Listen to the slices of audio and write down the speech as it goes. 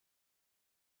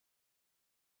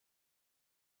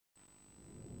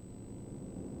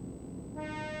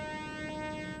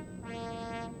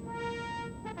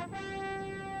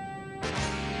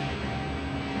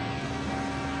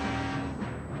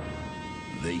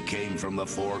came from the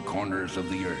four corners of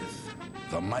the earth,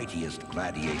 the mightiest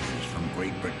gladiators from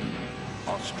Great Britain,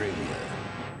 Australia,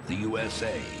 the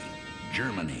USA,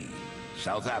 Germany,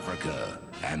 South Africa,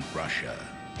 and Russia.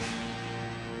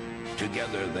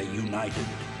 Together they united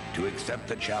to accept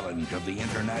the challenge of the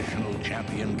international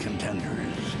champion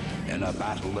contenders in a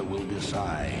battle that will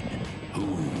decide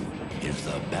who is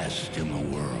the best in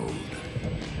the world.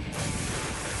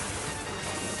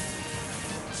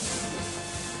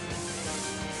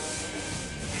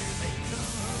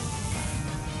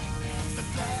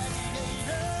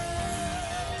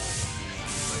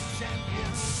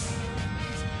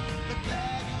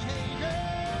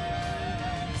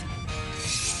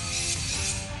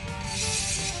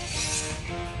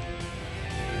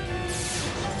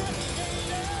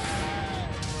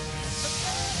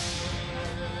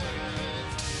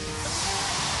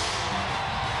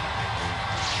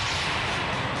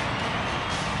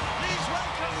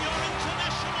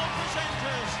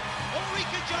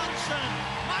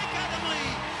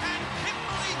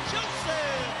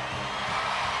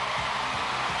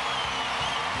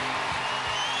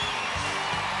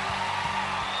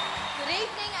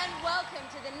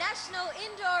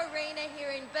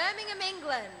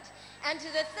 And to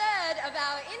the third of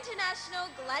our international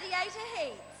gladiator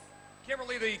heats.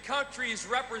 Kimberly, the countries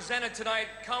represented tonight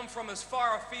come from as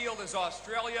far afield as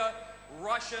Australia,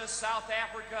 Russia, South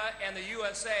Africa, and the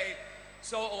USA.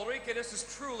 So, Ulrike, this is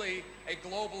truly a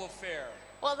global affair.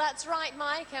 Well, that's right,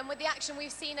 Mike, and with the action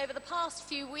we've seen over the past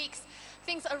few weeks,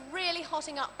 things are really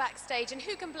hotting up backstage, and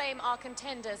who can blame our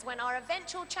contenders when our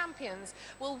eventual champions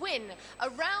will win a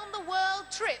round-the-world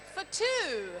trip for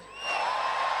two?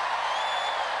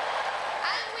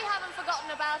 And we haven't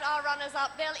forgotten about our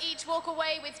runners-up. They'll each walk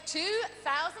away with £2,000.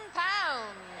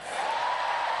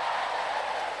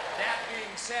 That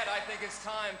being said, I think it's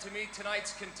time to meet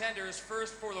tonight's contenders.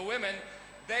 First, for the women,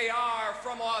 they are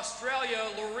from Australia,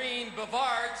 Lourene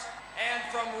Bevaart, and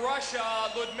from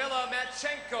Russia, Ludmila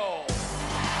Machtchenko.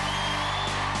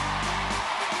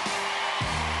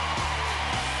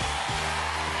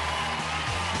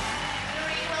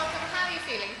 Lourene, welcome. How are you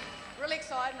feeling? Really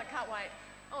excited and I can't wait.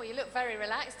 Oh, you look very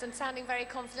relaxed and sounding very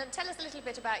confident. Tell us a little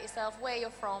bit about yourself, where you're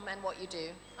from and what you do.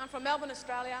 I'm from Melbourne,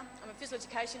 Australia. I'm a physical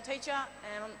education teacher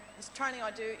and this training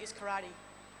I do is karate.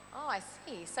 Oh, I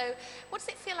see. So what does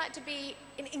it feel like to be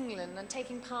in England and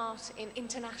taking part in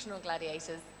international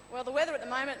gladiators? Well, the weather at the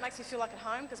moment makes me feel like at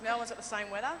home because Melbourne's got the same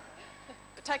weather.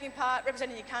 But taking part,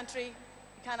 representing your country,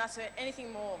 you can't ask for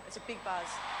anything more. It's a big buzz.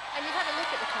 And you've had a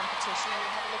look at the competition and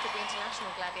you've had a look at the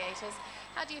international gladiators.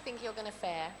 How do you think you're going to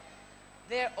fare?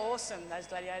 They're awesome, those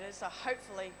gladiators, so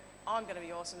hopefully I'm going to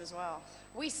be awesome as well.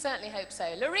 We certainly hope so.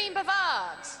 Lourene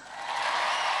Bevaart.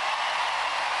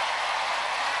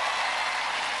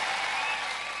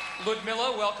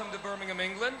 Ludmila, welcome to Birmingham,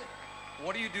 England.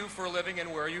 What do you do for a living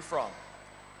and where are you from?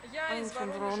 I'm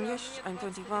from Voronezh. I'm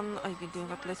 21. I've been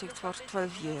doing athletics for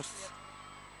 12 years.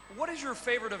 What is your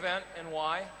favorite event and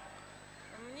why?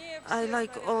 I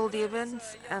like all the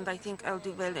events, and I think I'll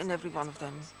do well in every one of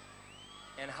them.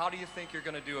 And how do you think you're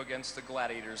going to do against the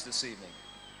gladiators this evening?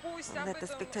 Let the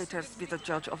spectators be the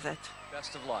judge of that.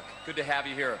 Best of luck. Good to have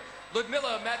you here.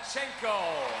 Ludmila Machtchenko.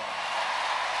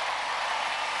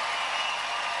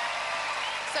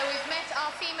 So we've met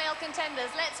our female contenders.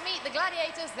 Let's meet the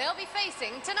gladiators they'll be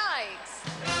facing tonight.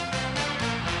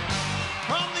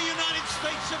 From the United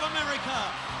States of America,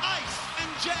 Ice and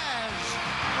Jazz.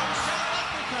 From South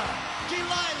Africa,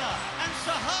 Delilah and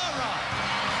Sahara.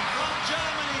 From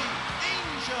Germany,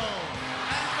 Angel.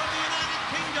 And from the United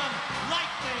Kingdom,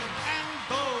 Lightning and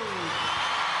Vogue.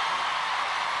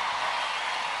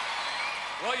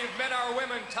 Well, you've met our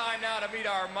women. Time now to meet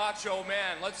our macho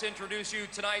men. Let's introduce you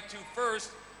tonight to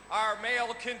first our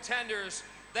male contenders.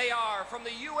 They are from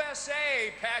the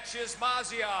USA,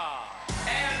 Csizmazia,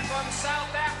 and from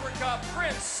South Africa,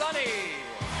 Prince Sunney.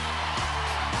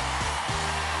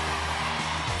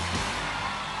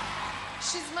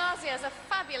 Csizmazia is a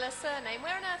fabulous surname.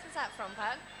 Where on earth is that from,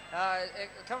 Pat? It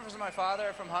comes from my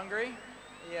father from Hungary.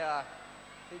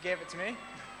 He gave it to me.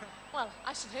 Well,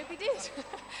 I should hope he did.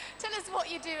 Tell us what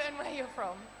you do and where you're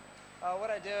from.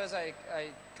 What I do is I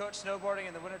coach snowboarding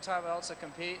in the wintertime. I also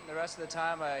compete, and the rest of the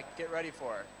time I get ready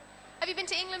for it. Have you been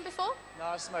to England before?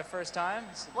 No, this is my first time.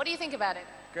 What do you think about it?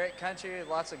 Great country,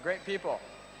 lots of great people.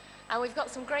 And we've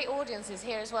got some great audiences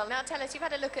here as well. Now tell us, you've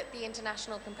had a look at the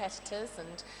international competitors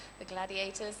and the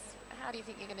gladiators. How do you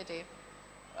think you're going to do?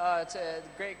 It's a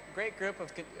great group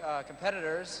of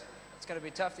competitors. It's going to be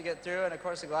tough to get through, and of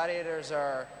course the gladiators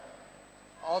are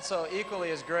also equally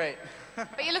as great.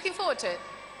 But you're looking forward to it?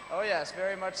 Oh yes,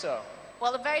 very much so.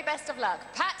 Well, the very best of luck.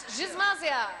 Pat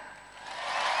Csizmazia.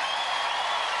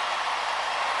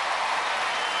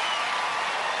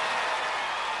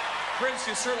 Prince,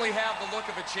 you certainly have the look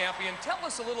of a champion. Tell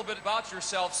us a little bit about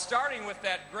yourself, starting with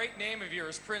that great name of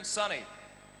yours, Prince Sunney.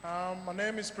 My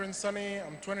name is Prince Sunney.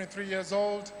 I'm 23 years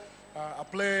old. I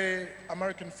play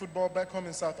American football back home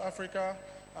in South Africa,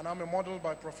 and I'm a model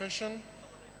by profession.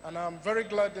 And I'm very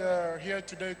glad here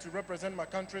today to represent my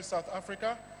country, South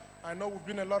Africa. I know we've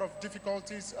been in a lot of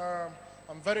difficulties.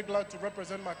 I'm very glad to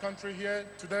represent my country here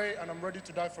today, and I'm ready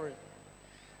to die for it.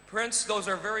 Prince, those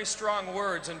are very strong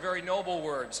words and very noble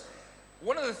words.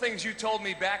 One of the things you told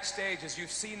me backstage is you've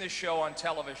seen this show on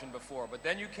television before, but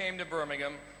then you came to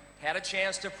Birmingham, had a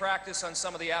chance to practice on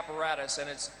some of the apparatus, and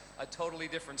it's a totally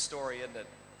different story, isn't it?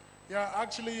 Yeah,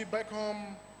 actually, back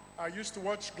home, I used to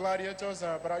watch Gladiators,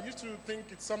 but I used to think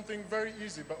it's something very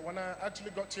easy. But when I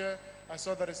actually got here, I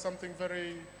saw that it's something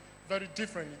very, very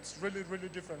different. It's really, really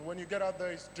different. When you get out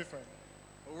there, it's different.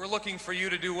 Well, we're looking for you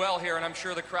to do well here, and I'm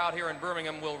sure the crowd here in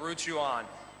Birmingham will root you on.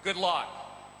 Good luck.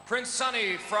 Prince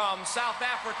Sunney from South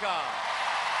Africa.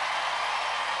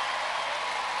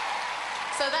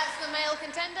 So that's the male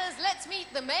contenders. Let's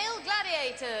meet the male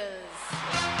gladiators.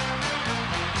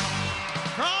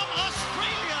 From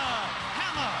Australia,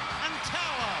 Hammer and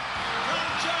Tower. From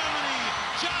Germany,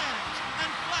 Giant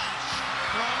and Flash.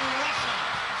 From Russia,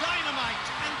 Dynamite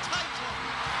and Titan.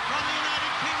 From the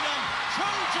United Kingdom,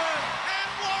 Trojan and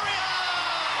Warrior.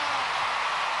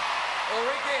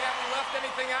 Ulrike, have we left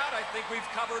anything out? I think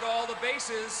we've covered all the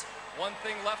bases. One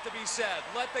thing left to be said.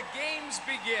 Let the games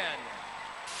begin.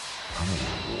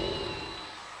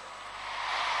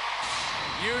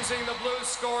 Using the blue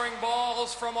scoring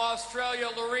balls from Australia,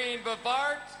 Lourene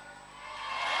Bevaart.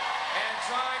 And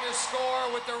trying to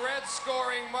score with the red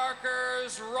scoring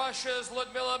markers, Russia's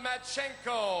Ludmila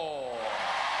Machtchenko.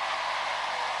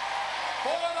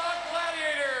 For the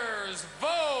Gladiators,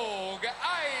 Vogue,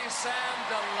 Ice, and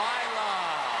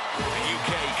Delilah. The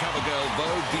UK cover girl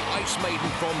Vogue, the Ice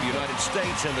Maiden from the United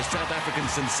States, and the South African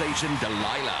sensation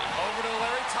Delilah. Over to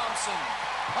Larry Thompson.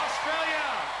 Australia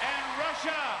and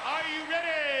Russia, are you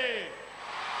ready?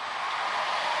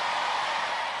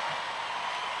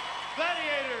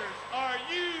 Gladiators, are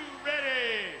you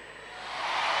ready?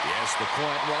 Yes, the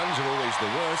quiet ones are always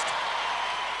the worst.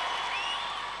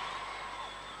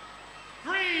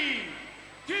 3,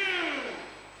 2,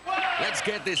 1. Let's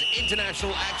get this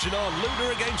international action on.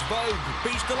 Luda against Vogue.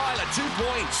 Beats Delilah, 2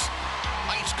 points.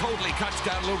 Ice coldly cuts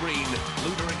down Lourene.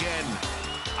 Luda again.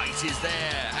 Ice is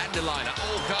there. And Delilah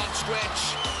all can't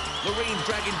stretch. Lourene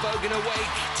dragging Vogue in a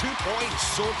wake. 2 points.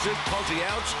 Sorts of Posy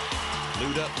out.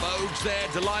 Luda, Vogue's there.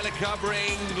 Delilah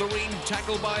covering. Lourene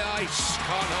tackled by Ice.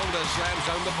 Can't hold her. Slams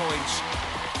home the points.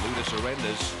 Luda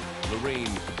surrenders.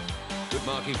 Lourene. Good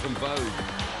marking from Vogue.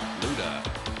 Luda.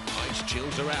 Ice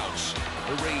chills her out.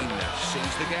 Lourene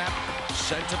sees the gap.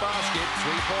 Centre basket.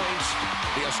 3 points.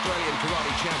 The Australian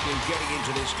karate champion getting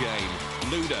into this game.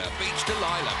 Luda beats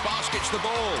Delilah. Baskets the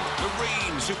ball.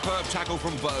 Lourene. Superb tackle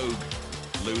from Vogue.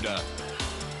 Luda.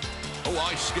 Oh,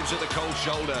 Ice gives her the cold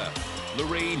shoulder.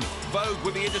 Lourene. Vogue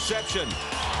with the interception.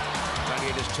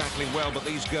 Gladiators tackling well, but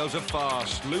these girls are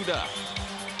fast. Luda.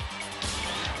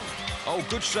 Oh,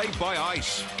 good save by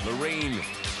Ice. Lourene.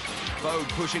 Vogue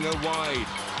pushing her wide.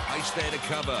 Ice there to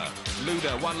cover.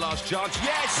 Luda, one last chance.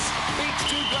 Yes! Beats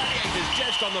 2 Gladiators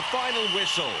just on the final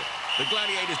whistle. The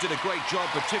Gladiators did a great job,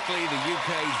 particularly the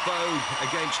UK's Vogue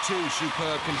against 2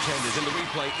 superb contenders. In the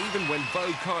replay, even when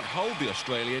Vogue can't hold the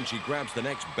Australian, she grabs the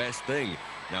next best thing.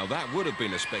 Now, that would have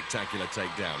been a spectacular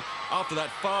takedown. After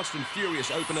that fast and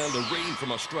furious opener, Lourene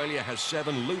from Australia has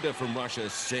 7, Luda from Russia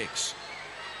 6.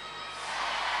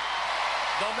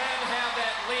 The men have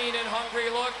that lean and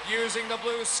hungry look, using the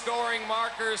blue scoring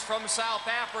markers from South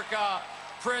Africa.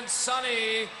 Prince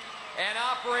Sunney, and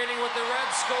operating with the red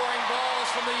scoring balls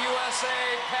from the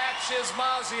USA,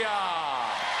 Csizmazia.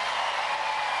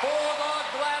 For the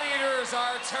Gladiators,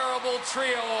 our terrible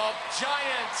trio of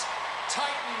Giant,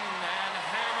 Titan, and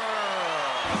Hammer.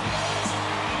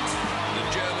 The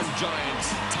German Giant,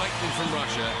 Titan from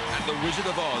Russia, and the Wizard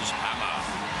of Oz, Hammer.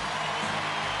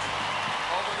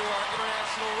 Over to our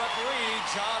international referee,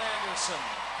 John Anderson.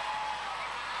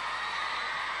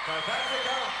 South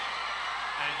Africa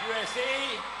and USA,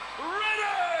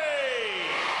 ready!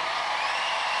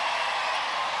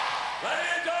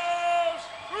 Gladiators,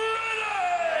 ready!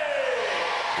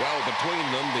 Well, between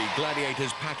them, the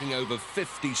Gladiators packing over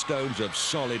 50 stones of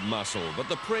solid muscle. But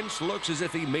the Prince looks as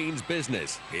if he means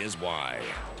business. Here's why.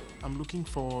 I'm looking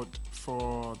forward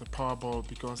for the Powerball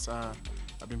because I've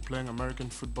been playing American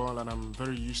football and I'm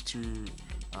very used to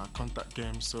contact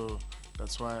games, so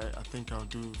that's why I think I'll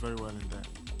do very well in there.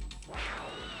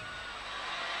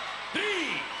 3,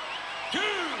 2,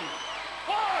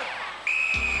 1.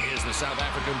 Here's the South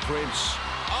African Prince.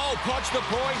 Oh, Oh, pots the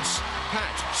points.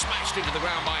 Pat smashed into the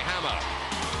ground by Hammer.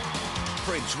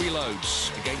 Prince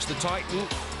reloads against the Titan.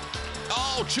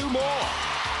 Oh, 2 more.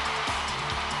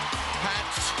 Pat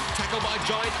tackled by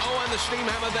Giant. Oh, and the steam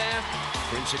hammer there.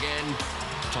 Prince again.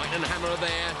 Titan and Hammer are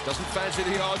there. Doesn't fancy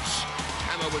the odds.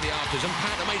 Hammer with the afters. And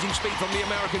Pat, amazing speed from the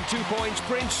American. 2 points.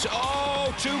 Prince.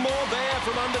 Oh, 2 more there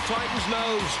from under Titan's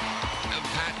nose. And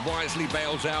Pat wisely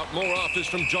bails out. More afters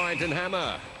from Giant and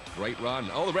Hammer. Great run.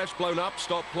 Oh, the ref's blown up.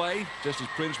 Stop play. Just as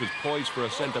Prince was poised for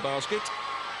a centre basket.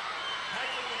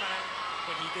 Tackling the man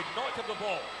when he did not have the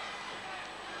ball.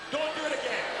 Don't do it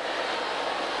again.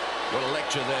 What a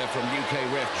lecture there from UK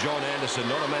ref John Anderson.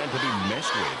 Not a man to be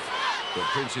messed with. But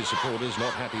Prince's supporters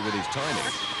not happy with his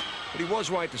timing. But he was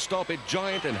right to stop it.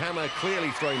 Giant and Hammer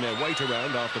clearly throwing their weight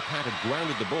around after Pat had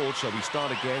grounded the ball, so we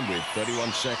start again with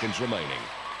 31 seconds remaining.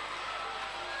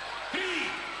 3,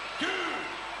 2,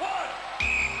 1.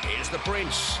 Here's the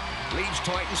Prince. Leaves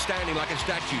Titan standing like a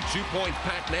statue. 2-point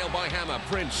Pat nailed by Hammer.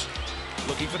 Prince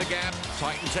looking for the gap.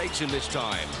 Titan takes him this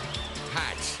time.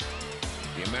 Pat,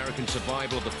 the American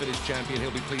survival of the fittest champion.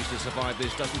 He'll be pleased to survive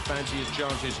this. Doesn't fancy his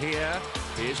chances here.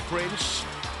 Here's Prince.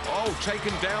 Oh,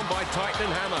 taken down by Titan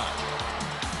and Hammer.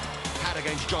 Pat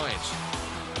against Giant.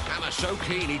 Hammer so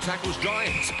keen, he tackles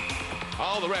Giant.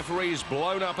 Oh, the referee's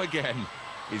blown up again.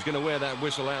 He's going to wear that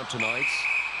whistle out tonight.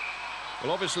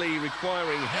 Well, obviously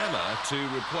requiring Hammer to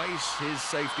replace his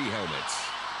safety helmets.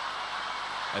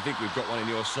 I think we've got one in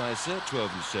your size, sir.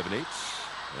 12 7/8.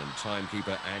 And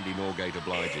timekeeper Andy Norgate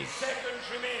obliges. 8 seconds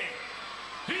remaining.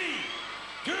 3,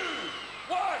 2,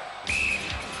 1.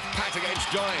 Pat against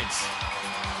Giants.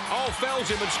 Oh, fells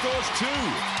him and scores 2.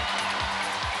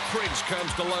 Prince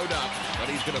comes to load up, but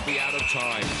he's going to be out of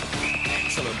time.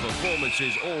 Excellent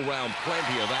performances all round,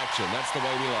 plenty of action. That's the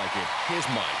way we like it. Here's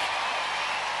Mike.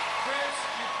 Prince,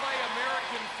 you play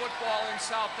American football in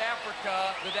South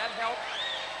Africa. Did that help?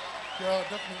 Yeah,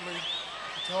 definitely.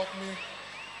 It helped me.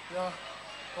 Yeah.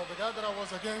 But the guy that I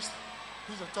was against,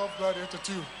 he's a tough gladiator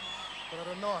too. But I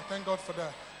don't know. I thank God for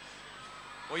that.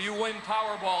 Well, you win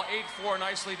Powerball 8-4.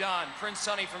 Nicely done. Prince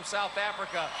Sunney from South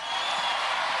Africa.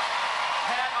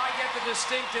 Pat, I get the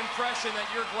distinct impression that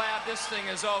you're glad this thing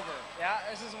is over. Yeah,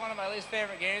 this is one of my least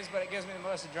favorite games, but it gives me the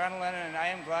most adrenaline, and I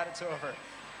am glad it's over.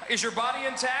 Is your body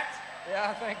intact?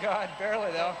 Yeah, thank God.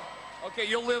 Barely, though. Okay,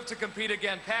 you'll live to compete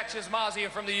again. Pat Csizmazia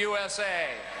from the USA.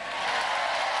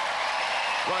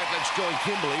 Right, let's join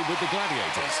Kimberly with the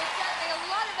Gladiators. There was certainly a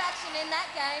lot of action in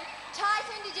that game.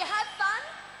 Titan, did you have fun?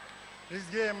 This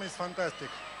game is fantastic.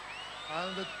 I'm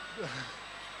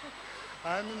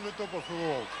in the top of the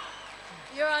world.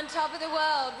 You're on top of the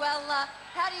world. Well,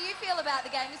 how do you feel about the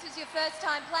game? This was your first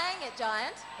time playing it,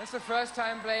 Giant. It's the first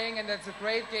time playing, and it's a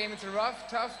great game. It's a rough,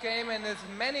 tough game, and there's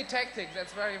many tactics.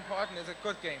 That's very important. It's a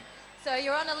good game. So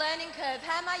you're on a learning curve.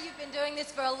 Hammer, you've been doing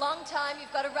this for a long time.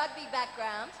 You've got a rugby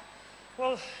background.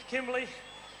 Well, Kimberly,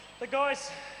 the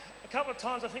guys, a couple of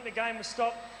times I think the game was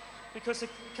stopped because a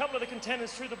couple of the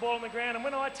contenders threw the ball on the ground, and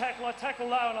when I tackle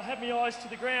low and I have my eyes to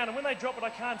the ground, and when they drop it I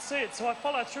can't see it, so I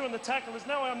follow through in the tackle. There's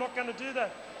no way I'm not going to do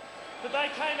that. But they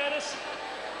came at us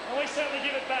and we certainly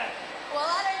give it back. Well,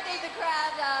 I don't think the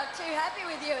crowd are too happy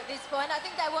with you at this point. I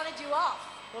think they wanted you off.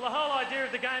 Well, the whole idea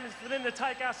of the game is for them to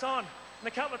take us on, and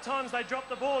a couple of times they dropped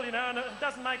the ball, you know, and it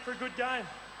doesn't make for a good game.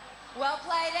 Well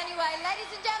played anyway. Ladies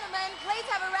and gentlemen, please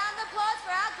have a round of applause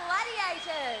for our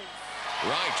Gladiators.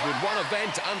 Right, with one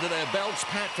event under their belts,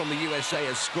 Pat from the USA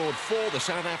has scored 4. The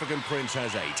South African Prince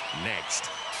has 8. Next.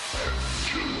 First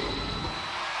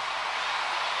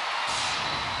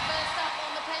up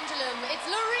on the pendulum, it's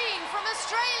Lourene from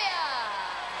Australia.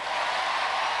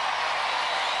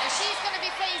 And she's going to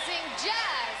be facing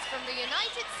Jazz from the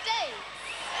United States.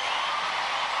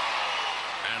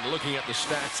 And looking at the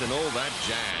stats and all that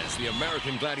jazz, the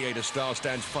American Gladiator star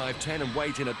stands 5'10" and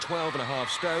weight in at 12.5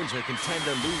 stones. Her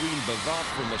contender, Lourene Bevaart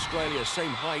from Australia,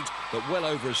 same height, but well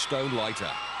over a stone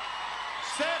lighter.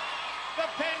 Set the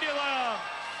pendulum.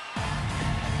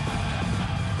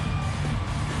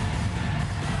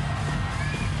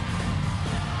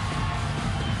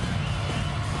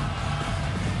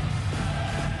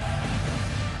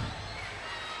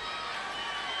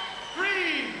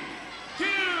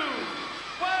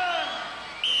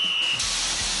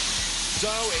 So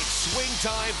it's swing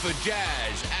time for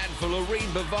Jazz, and for Lourene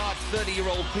Bevaart,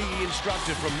 30-year-old PE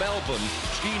instructor from Melbourne.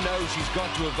 She knows she's got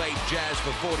to evade Jazz for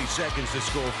 40 seconds to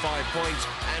score 5 points,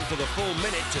 and for the full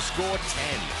minute to score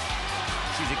 10.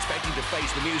 She's expecting to face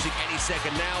the music any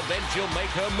second now, then she'll make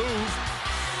her move.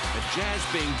 But Jazz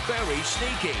being very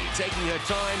sneaky, taking her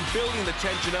time, building the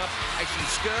tension up as she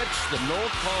skirts the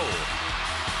North Pole.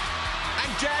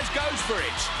 And Jazz goes for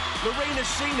it. Lourene has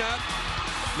seen her.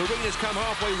 Lourene's come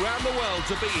halfway round the world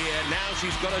to be here. Now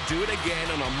she's got to do it again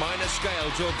on a minor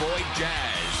scale to avoid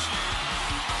Jazz.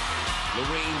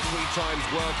 Lourene, 3 times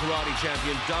world karate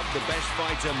champion, dubbed the best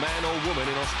fighter, man or woman,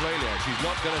 in Australia. She's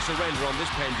not going to surrender on this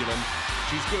pendulum.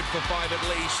 She's good for 5 at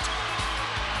least.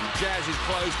 And Jazz is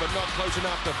close, but not close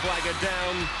enough to flag her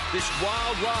down. This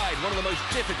wild ride, one of the most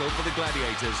difficult for the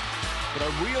Gladiators. But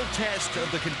a real test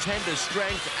of the contender's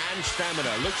strength and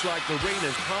stamina. Looks like Lourene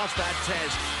has passed that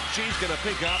test. She's going to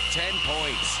pick up 10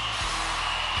 points.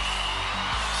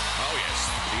 Oh, yes,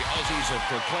 the Aussies have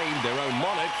proclaimed their own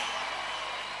monarch.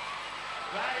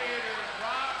 Gladiators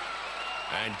rock.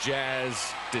 And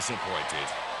Jazz disappointed.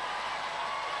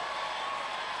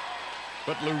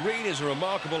 But Lourene is a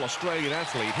remarkable Australian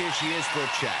athlete. Here she is for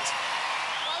a chat.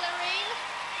 Well, Lourene,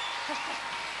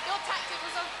 your tactic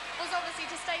was obviously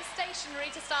to stay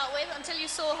stationary to start with until you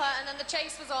saw her and then the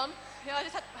chase was on. Yeah, I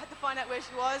just had to find out where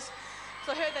she was.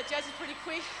 So I heard that Jazz is pretty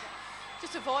quick.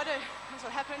 Just avoid her. That's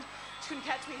what happened. She couldn't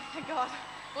catch me, thank God.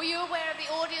 Were you aware of the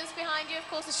audience behind you? Of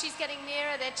course, as she's getting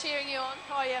nearer, they're cheering you on.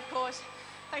 Oh, yeah, of course.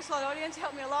 Thanks a lot, audience. You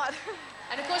helped me a lot.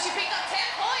 And, of course, you picked up 10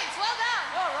 points. Well done.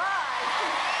 All right.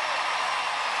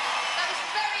 That was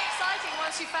very exciting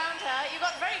once you found her. You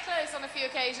got very close on a few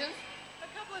occasions. A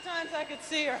couple of times I could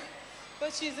see her,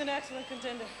 but she's an excellent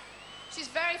contender. She's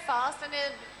very fast, and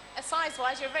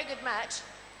size-wise, you're a very good match.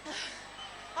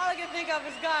 All I can think of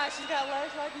is, gosh, she's got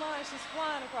legs like mine. She's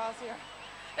flying across here.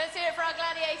 Let's hear it for our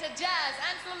gladiator, Jazz,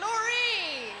 and for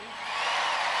Lourene.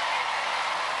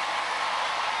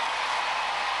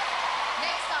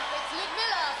 Next up, it's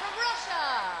Ludmila from Russia.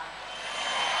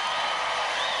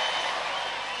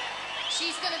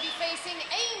 She's going to be facing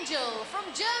Angel from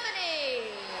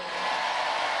Germany.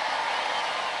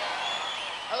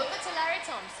 Over to Larry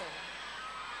Thompson.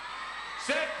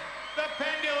 Set the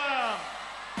pendulum.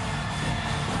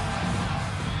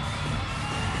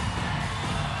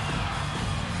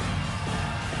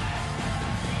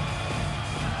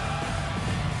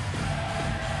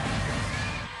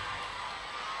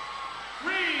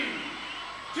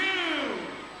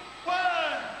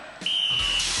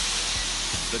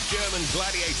 The German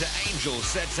gladiator Angel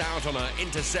sets out on her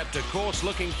interceptor course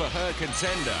looking for her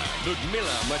contender,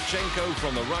 Ludmila Machtchenko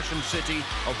from the Russian city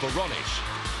of Voronezh.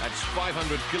 That's 500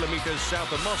 kilometers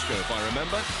south of Moscow, if I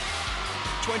remember.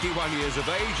 21 years of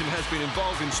age and has been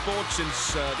involved in sports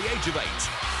since the age of 8.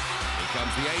 Here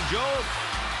comes the Angel.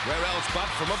 Where else but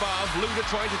from above? Luda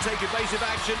trying to take evasive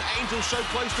action. Angel so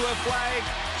close to her flag.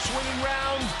 Swinging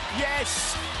round.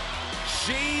 Yes!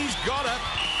 She's got her.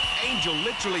 Angel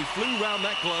literally flew round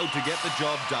that globe to get the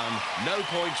job done. No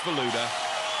points for Luda.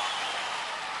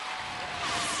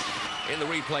 In the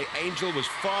replay, Angel was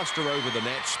faster over the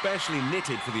net, specially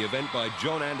knitted for the event by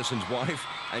John Anderson's wife,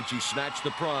 and she snatched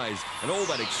the prize. And all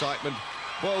that excitement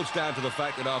boils down to the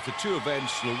fact that after 2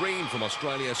 events, Lourene from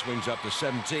Australia swings up to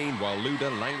 17, while Luda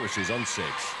languishes on 6.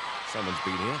 Someone's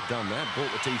been here, done that,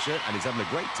 bought the T-shirt, and he's having a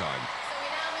great time. So we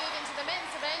now move into the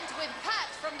men's event with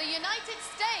Pat from the United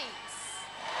States.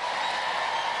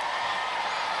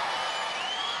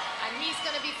 And he's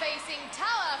going to be facing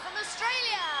Tower from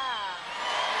Australia.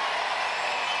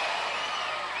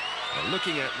 Now,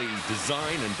 looking at the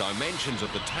design and dimensions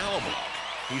of the tower block,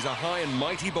 he's a high and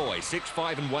mighty boy,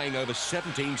 6'5" and weighing over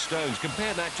 17 stones.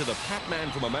 Compare that to the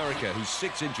Pac-Man from America, who's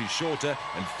 6 inches shorter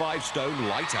and 5 stone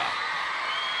lighter.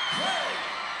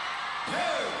 3, 2,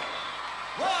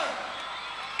 1.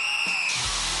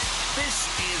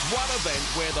 This is one event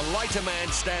where the lighter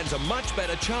man stands a much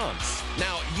better chance.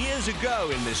 Now, years ago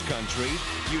in this country,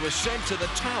 you were sent to the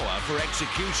tower for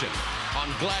execution. On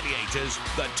Gladiators,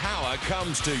 the tower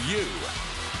comes to you.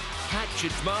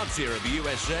 Csizmazia of the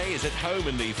USA is at home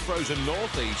in the frozen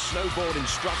north, a snowboard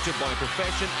instructor by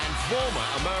profession and former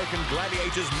American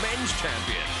Gladiators men's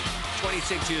champion.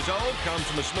 26 years old, comes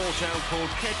from a small town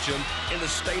called Ketchum in the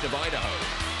state of Idaho.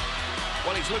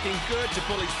 Well, he's looking good to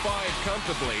pull his 5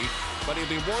 comfortably, but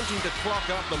he'll be wanting to clock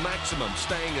up the maximum,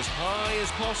 staying as high as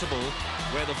possible,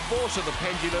 where the force of the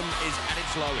pendulum is at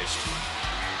its lowest.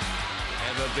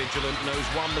 Ever vigilant, knows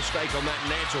one mistake on that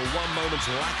net or one moment's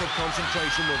lack of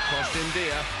concentration will cost him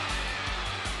dear.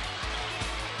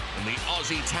 And the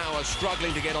Aussie tower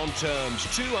struggling to get on terms,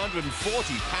 240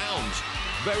 pounds.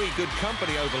 Very good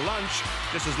company over lunch,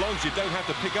 just as long as you don't have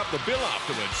to pick up the bill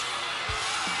afterwards.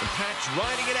 And Pat's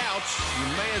riding it out. You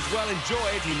may as well enjoy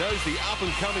it. He knows the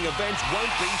up-and-coming events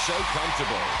won't be so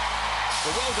comfortable.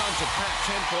 But well done to Pat,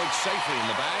 10 points safely in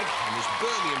the bag. And this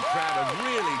Birmingham crowd have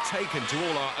really taken to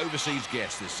all our overseas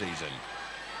guests this season.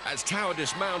 As Tower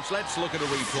dismounts, let's look at a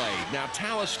replay. Now,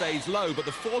 Tower stays low, but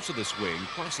the force of the swing,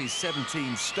 plus his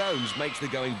 17 stones, makes the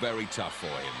going very tough for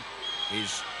him.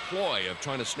 His ploy of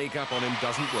trying to sneak up on him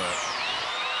doesn't work.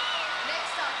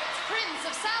 Next up, it's Prince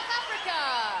of South Africa.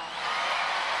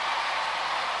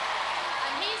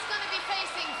 And he's going to be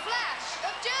facing Flash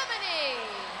of Germany.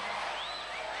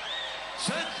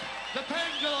 Set the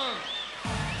pendulum.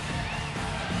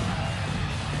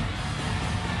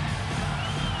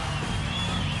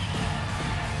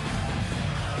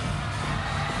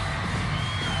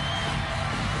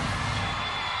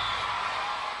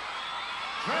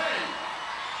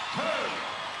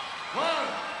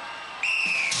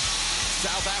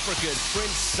 South Africa's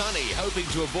Prince Sunney hoping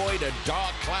to avoid a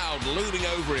dark cloud looming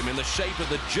over him in the shape of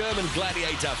the German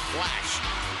gladiator Flash.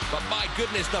 But my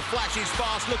goodness, the Flash is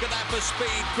fast. Look at that for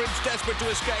speed. Prince desperate to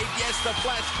escape. Yes, the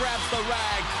Flash grabs the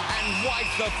rag and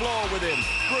wipes the floor with him.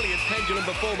 Brilliant pendulum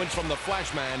performance from the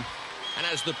Flash man. And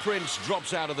as the Prince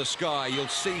drops out of the sky, you'll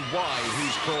see why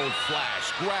he's called Flash.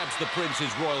 Grabs the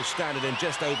Prince's royal standard in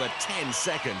just over 10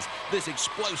 seconds. This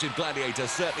explosive gladiator,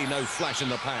 certainly no flash in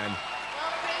the pan.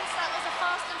 Well, Prince, that was a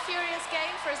fast and furious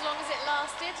game for as long as it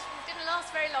lasted. It didn't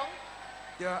last very long.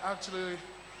 Yeah, actually,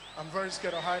 I'm very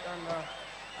scared of height, and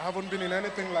I haven't been in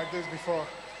anything like this before.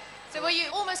 So were you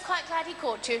almost quite glad he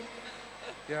caught you?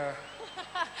 Yeah.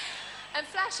 And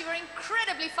Flash, you were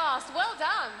incredibly fast. Well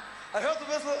done. I heard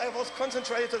the whistle, I was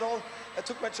concentrated on, I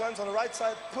took my chance on the right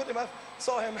side, put him up,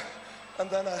 saw him, and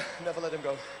then I never let him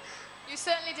go. You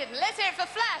certainly didn't. Let's hear it for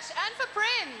Flash and for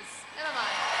Prince. Never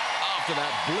mind. After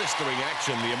that blistering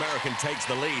action, the American takes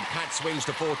the lead. Pat swings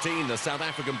to 14. The South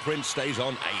African Prince stays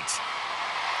on 8.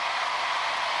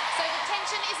 So the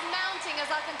tension is mounting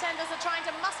as our contenders are trying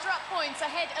to muster up points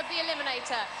ahead of the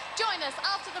eliminator. Join us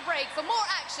after the break for more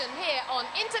action here on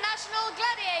International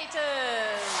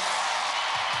Gladiators.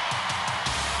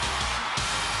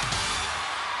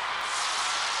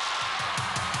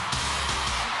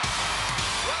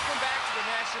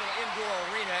 Indoor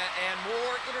arena and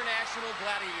more International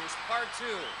Gladiators Part 2.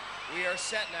 We are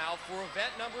set now for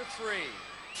event number 3.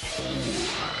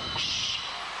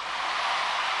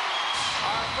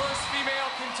 Our first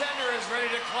female contender is ready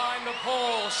to climb the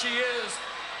pole. She is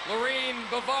Lourene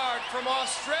Bevaart from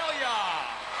Australia.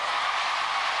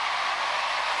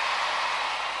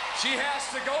 She has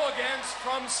to go against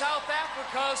from South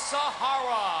Africa's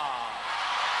Sahara.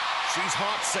 She's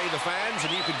hot, say the fans,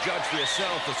 and you can judge for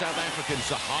yourself. The South African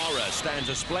Sahara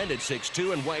stands a splendid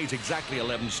 6'2" and weighs exactly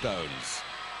 11 stones.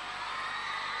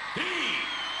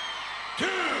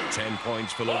 10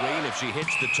 points for Lourene if she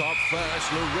hits the top first.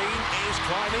 Lourene is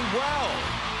climbing well.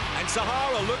 And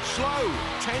Sahara looks slow,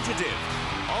 tentative.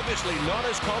 Obviously not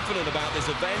as confident about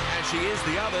this event as she is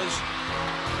the others.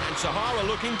 And Sahara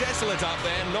looking desolate up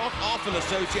there, not often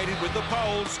associated with the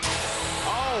poles.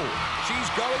 Oh, she's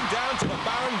going down to the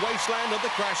barren wasteland of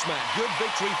the crash mat. Good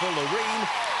victory for Lourene.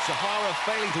 Sahara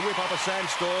failing to whip up a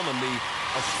sandstorm, and the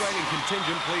Australian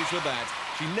contingent pleased with that.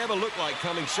 She never looked like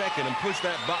coming second and pushed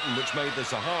that button which made the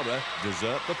Sahara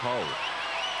desert the pole.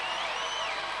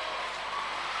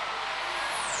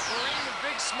 Lourene, a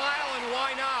big smile, and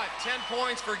why not? 10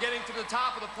 points for getting to the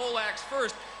top of the pole axe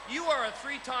first. You are a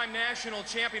 3-time national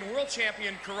champion, world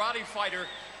champion karate fighter.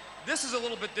 This is a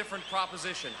little bit different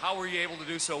proposition. How were you able to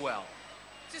do so well?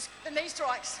 Just the knee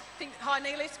strikes. Think high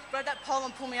knee lifts, grab that pole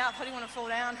and pull me up. I didn't want to fall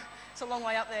down. It's a long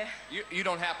way up there. You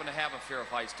don't happen to have a fear of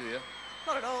heights, do you?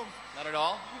 Not at all. Not at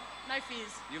all? No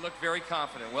fears. You look very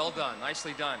confident. Well done.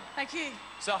 Nicely done. Thank you.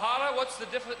 Sahara, what's the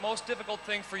most difficult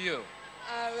thing for you?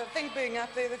 I think being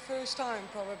up there the first time,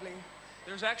 probably.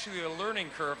 There's actually a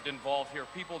learning curve involved here.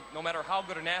 People, no matter how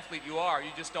good an athlete you are,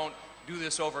 you just don't do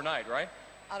this overnight, right?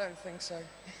 I don't think so.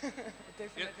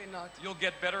 Definitely not. You'll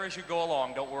get better as you go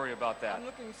along. Don't worry about that. I'm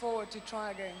looking forward to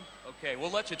try again. Okay,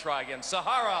 we'll let you try again.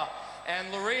 Sahara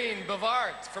and Lourene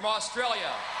Bevaart from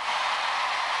Australia.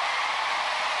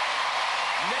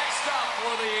 Next up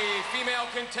for the female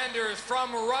contenders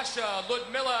from Russia,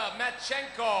 Ludmila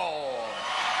Machtchenko.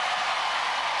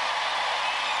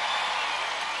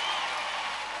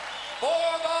 For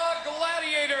the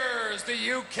Gladiators,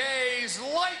 the UK's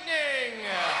Lightning.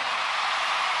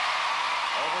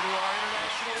 Over to our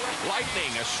international record.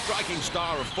 Lightning, a striking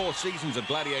star of 4 seasons of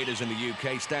Gladiators in the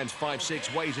UK, stands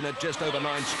 5'6", weighs in at just over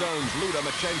 9 stones. Ludmila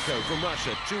Machtchenko from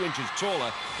Russia, 2 inches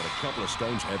taller, but a couple of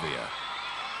stones heavier.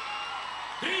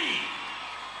 3,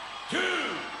 2,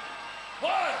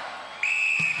 1.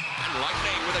 And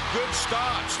Lightning with a good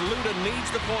start. Luda needs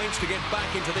the points to get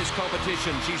back into this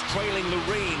competition. She's trailing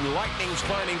Lourene. Lightning's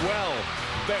climbing well.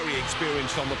 Very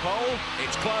experienced on the pole.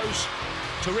 It's close.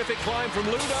 Terrific climb from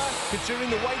Luda, considering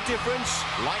the weight difference.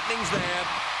 Lightning's there.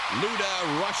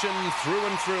 Luda Russian through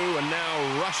and through, and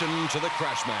now Russian to the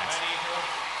crash mat.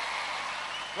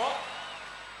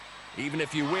 Even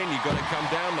if you win, you've got to come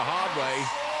down the hard way.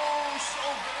 So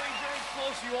very, very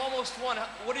close. You almost won.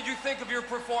 What did you think of your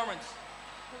performance?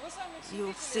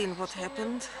 You've seen what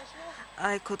happened.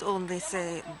 I could only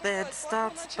say bad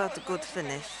start, but good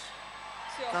finish.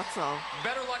 That's all.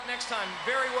 Better luck next time.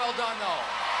 Very well done, though.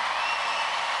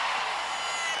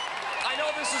 I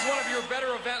know this is one of your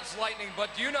better events, Lightning,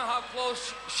 but do you know how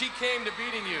close she came to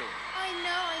beating you? I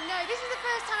know. This is the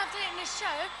first time I've done it in a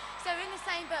show, so we're in the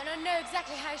same boat, and I know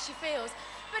exactly how she feels.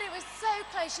 But it was so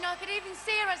close, you know, I could even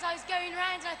see her as I was going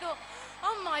round, and I thought,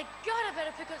 oh my God, I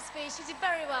better pick up speed. She did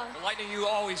very well. Lightning, you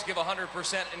always give 100%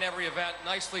 in every event.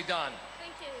 Nicely done.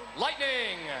 Thank you.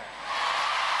 Lightning!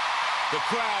 The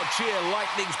crowd cheer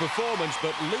Lightning's performance,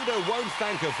 but Luda won't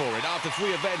thank her for it. After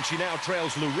 3 events, she now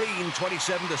trails Lourene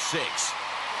 27-6.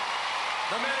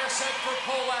 The men are set for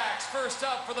poleaxe. First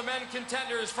up for the men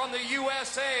contenders from the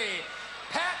USA,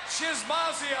 Pat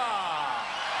Csizmazia.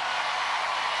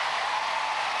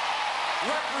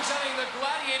 Representing the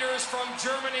Gladiators from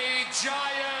Germany,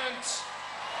 Giant.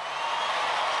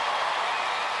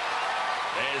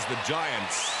 There's the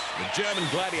Giants. The German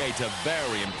Gladiator,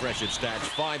 very impressive stats.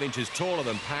 5 inches taller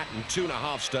than Pat and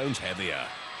 2.5 stones heavier.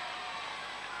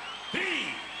 3,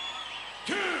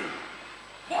 2,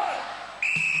 1.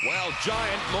 Well,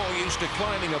 Giant more used to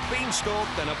climbing a beanstalk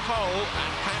than a pole,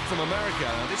 and Pat from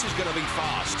America, this is going to be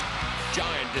fast.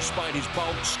 Giant, despite his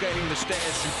bulk, scaling the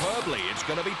stairs superbly. It's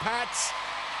going to be Pat's.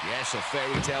 Yes, a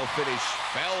fairy tale finish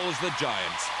fells the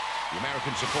Giant. The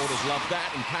American supporters loved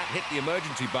that, and Pat hit the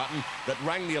emergency button that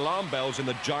rang the alarm bells in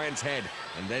the Giant's head,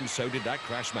 and then so did that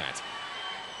crash mat.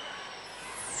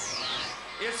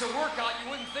 It's a workout, you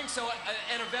wouldn't think so,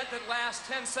 an event that lasts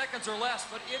 10 seconds or less,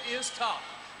 but it is tough.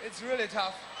 It's really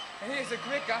tough. And he's a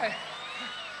quick guy.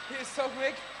 He is so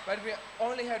quick, but we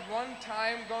only had 1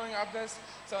 time going up this,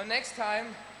 so next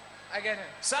time, I get him.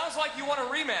 Sounds like you want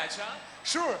a rematch, huh?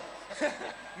 Sure.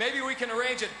 Maybe we can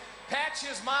arrange it. Pat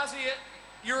Csizmazia,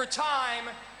 your time,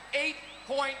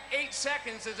 8.8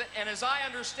 seconds, and as I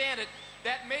understand it,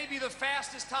 that may be the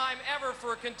fastest time ever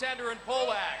for a contender in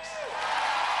poleaxe.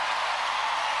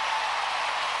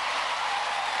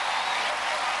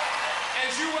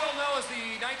 As you well know, as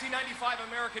the 1995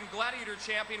 American Gladiator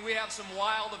champion, we have some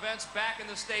wild events back in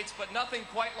the States, but nothing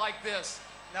quite like this.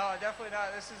 No, definitely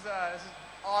not. This is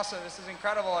awesome. This is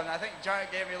incredible, and I think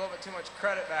Giant gave me a little bit too much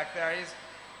credit back there. He's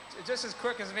just as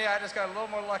quick as me. I just got a little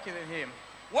more lucky than him.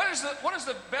 What is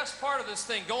the best part of this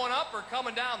thing? Going up or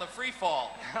coming down, the free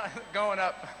fall? Going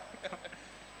up.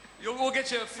 We'll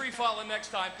get you a free fall the next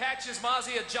time. Pat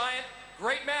Csizmazia, Giant,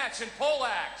 great match in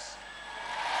poleaxe.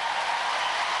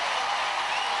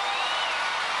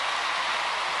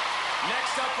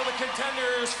 Next up for the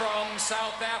contenders from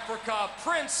South Africa,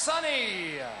 Prince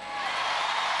Sunney.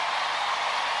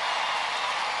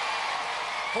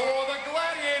 For the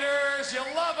Gladiators, you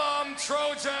love them,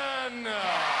 Trojan.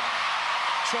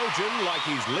 Trojan, like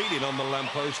he's leaning on the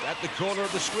lamppost at the corner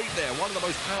of the street there. One of the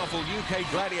most powerful UK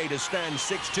Gladiators, stands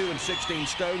 6'2" and 16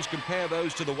 stones. Compare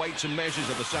those to the weights and measures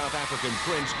of the South African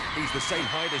Prince. He's the same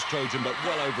height as Trojan, but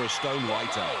well over a stone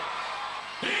lighter.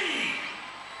 3,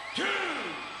 2,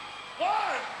 1.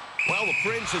 Well, the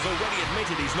Prince has already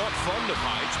admitted he's not fond of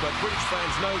heights, but British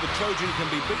fans know the Trojan can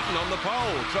be beaten on the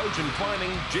pole. Trojan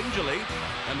climbing gingerly,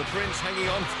 and the Prince hanging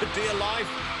on for dear life,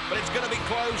 but it's going to be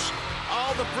close.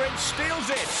 Oh, the Prince steals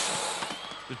it.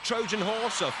 The Trojan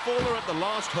horse, a faller at the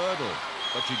last hurdle,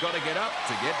 but you've got to get up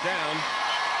to get down.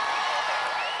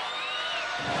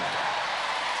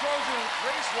 Trojan,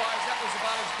 race-wise, that was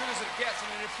about as good as it gets, and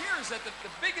it appears that the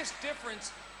biggest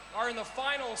difference are in the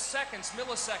final seconds,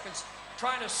 milliseconds,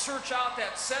 trying to search out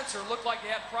that sensor. Looked like you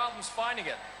had problems finding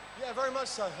it. Yeah, very much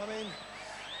so. I mean,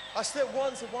 I slipped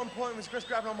once at one point, was just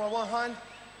grabbing on my one hand.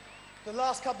 The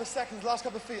last couple of seconds, last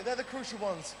couple of feet, they're the crucial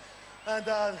ones. And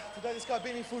today this guy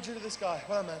beat me full due to this guy.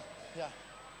 Well, man, yeah.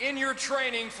 In your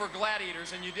training for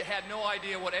Gladiators, and you had no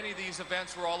idea what any of these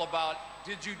events were all about,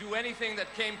 did you do anything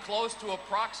that came close to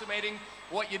approximating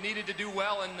what you needed to do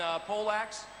well in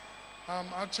poleaxe?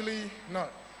 Actually, no.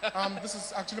 This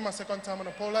is actually my second time on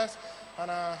a poleaxe,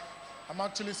 and I'm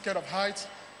actually scared of heights.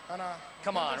 And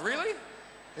come on, really?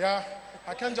 Yeah,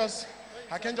 I can't just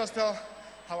tell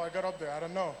how I got up there. I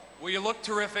don't know. Well, you look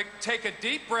terrific. Take a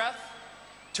deep breath,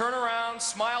 turn around,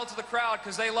 smile to the crowd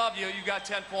because they love you. You got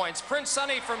 10 points. Prince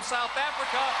Sunney from South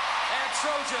Africa and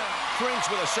Trojan. Prince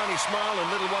with a sunny smile, and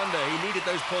little wonder he needed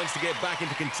those points to get back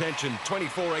into contention.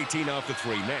 24-18 after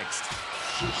 3. Next.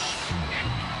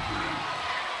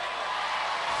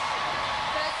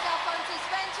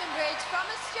 From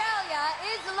Australia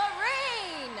is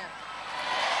Lourene.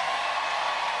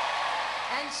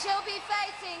 And she'll be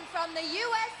facing from the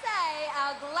USA,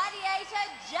 our gladiator,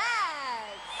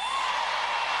 Jazz.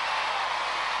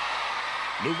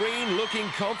 Lourene looking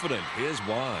confident. Here's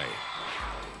why.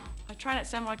 I train at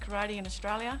Samurai Karate in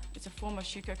Australia. It's a form of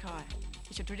Shukokai.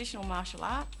 It's a traditional martial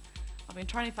art. I've been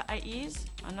training for 8 years.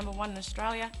 I'm #1 in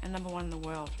Australia and #1 in the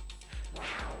world.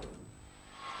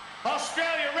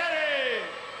 Australia ready!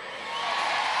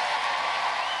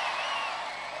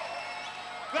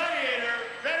 Gladiator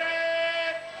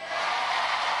ready!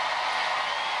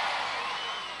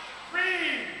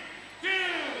 3, 2,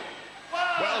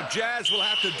 1. Well, Jazz will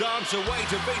have to dance away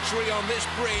to victory on this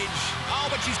bridge. Oh,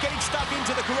 but she's getting stuck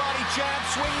into the karate jab,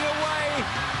 swinging away.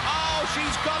 Oh,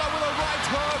 she's got her with a right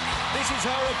hook. This is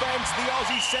her event. The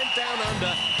Aussie sent down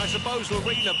under. I suppose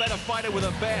Lourene, a better fighter with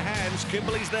her bare hands.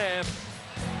 Kimberly's there.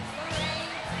 Lourene,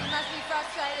 you must be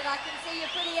frustrated. I can see you're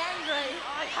pretty angry.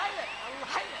 I hate it. I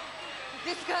hate it.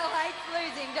 This girl hates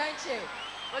losing, don't you?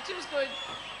 But she was good.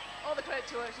 All the credit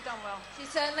to her. She done well. She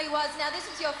certainly was. Now, this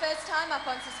was your first time up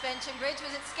on Suspension Bridge.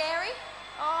 Was it scary?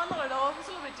 Oh, not at all. It's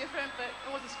a little bit different, but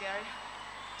it wasn't scary.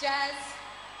 Jazz,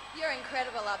 you're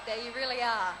incredible up there. You really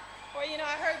are. Well, you know,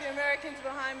 I heard the Americans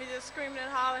behind me just screaming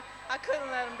and hollering. I couldn't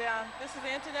let them down. This is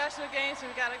the international games, and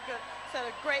we've got to set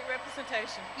a great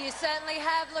representation. You certainly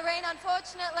have. Lourene,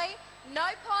 unfortunately,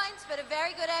 no points, but a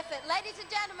very good effort. Ladies and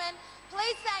gentlemen,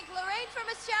 please thank Lourene from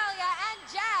Australia and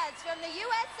Jazz from the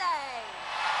USA.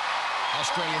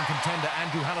 Australian contender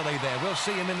Andrew Halliday there. We'll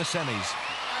see him in the semis.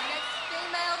 Our next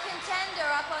female contender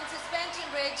up on Suspension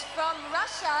Bridge from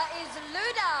Russia is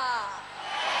Luda.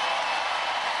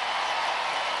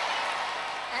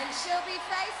 And she'll be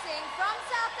facing from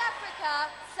South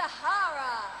Africa,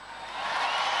 Sahara.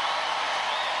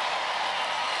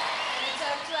 And it's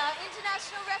over to our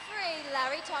international referee,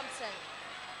 Larry Thompson.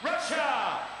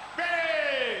 Russia,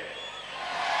 ready!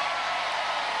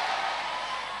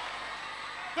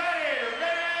 Gladiator,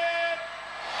 ready!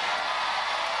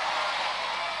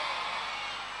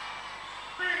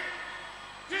 3,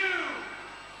 2,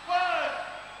 1.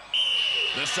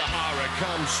 The Sahara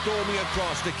comes storming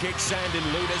across to kick sand in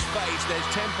Luda's face. There's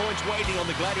 10 points waiting on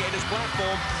the Gladiators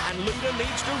platform, and Luda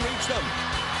needs to reach them.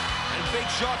 And big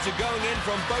shots are going in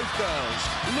from both girls.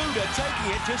 Luda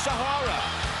taking it to Sahara.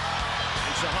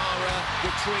 And Sahara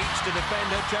retreats to defend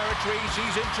her territory.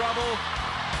 She's in trouble.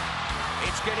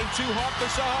 It's getting too hot for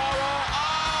Sahara.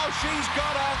 Oh, she's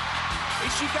got her.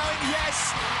 Is she going?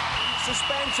 Yes.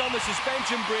 Suspense on the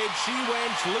suspension bridge. She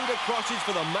went. Luda crosses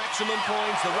for the maximum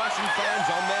points. The Russian fans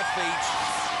on their feet.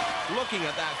 Looking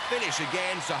at that finish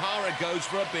again, Sahara goes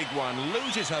for a big one.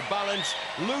 Loses her balance.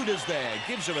 Luda's there.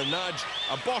 Gives her a nudge.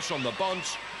 A bosh on the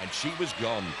bonce. And she was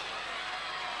gone.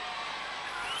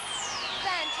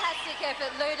 Fantastic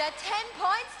effort, Luda. 10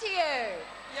 points to you.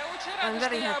 I'm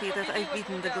very happy that I've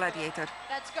beaten the Gladiator.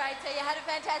 That's great. So you had a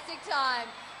fantastic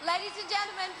time. Ladies and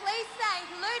gentlemen, please thank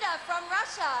Luda from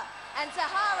Russia and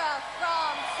Sahara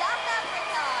from South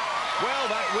Africa. Well,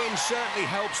 that win certainly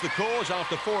helps the cause.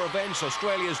 After 4 events,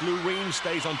 Australia's Lourene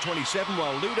stays on 27,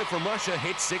 while Luda from Russia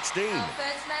hits 16. Our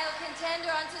first male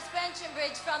contender on Suspension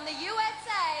Bridge from the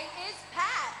USA is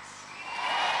Pat.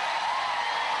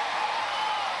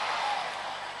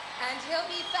 And he'll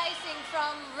be facing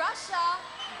from Russia,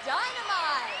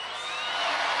 Dynamite.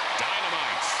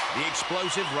 Dynamite, the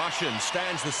explosive Russian,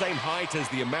 stands the same height as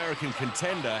the American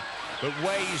contender, but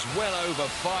weighs well over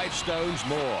 5 stones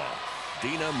more.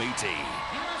 Dynamite.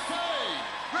 USA,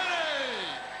 ready!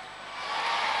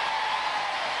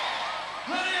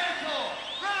 Gladiator,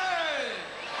 ready!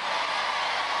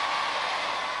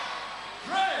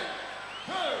 3,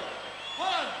 2,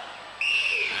 1.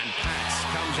 And Pat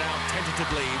comes out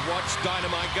tentatively. What's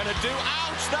Dynamite gonna do?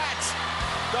 Ouch, that!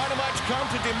 Dynamite's come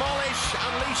to demolish,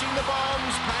 unleashing the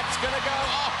bombs. Pat's gonna go,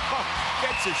 oh,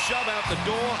 gets a shove out the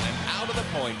door and out of the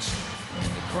points.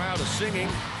 The crowd are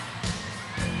singing,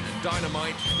 and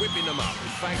Dynamite whipping them up.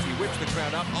 In fact, he whips the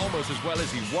crowd up almost as well as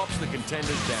he whops the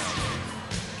contenders down.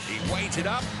 He weights it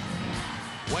up,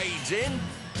 wades in,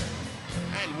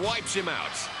 and wipes him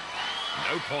out.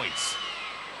 No points.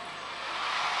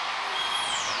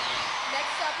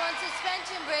 Next up on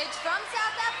Suspension Bridge from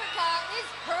South Africa is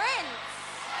Prince.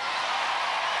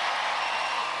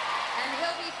 And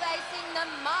he'll be facing the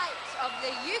might of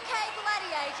the UK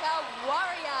gladiator,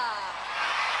 Warrior.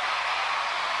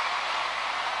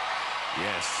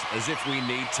 Yes, as if we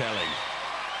need telling.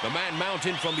 The Man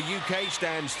Mountain from the UK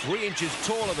stands 3 inches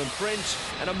taller than Prince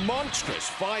and a monstrous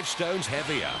 5 stones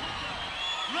heavier.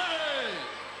 Ready!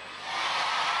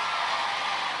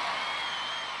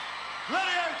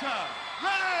 Gladiator,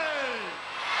 ready!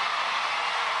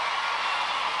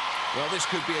 Well, this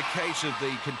could be a case of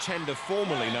the contender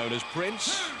formerly known as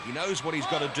Prince. He knows what he's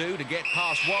got to do to get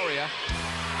past Warrior.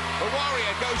 The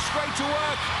Warrior goes straight to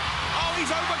work. Oh, he's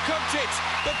overcooked it.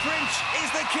 The Prince is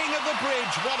the king of the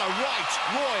bridge. What a right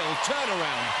royal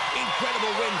turnaround.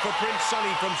 Incredible win for Prince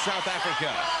Sunney from South Africa.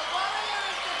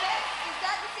 Warrior is the best. Is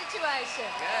that the situation?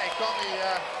 Yeah, he caught me.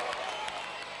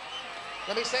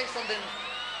 Let me say something.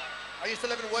 I used to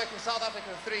live and work in South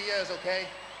Africa for 3 years, okay?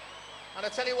 And I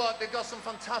tell you what, they've got some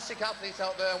fantastic athletes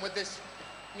out there, and with this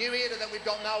new era that we've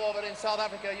got now over in South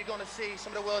Africa, you're going to see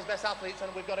some of the world's best athletes,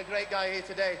 and we've got a great guy here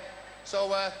today.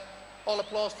 So, all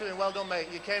applause to him. Well done,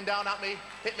 mate. You came down at me,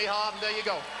 hit me hard, and there you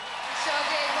go. Sure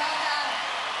did. Well done.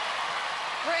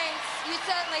 Prince, you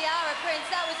certainly are a prince.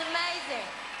 That was amazing.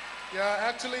 Yeah,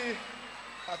 actually,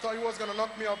 I thought he was going to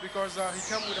knock me out because he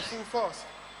came with a full force.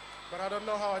 But I don't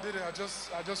know how I did it. I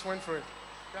just went for it.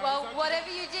 Yeah, well, whatever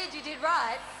you did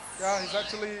right. Yeah,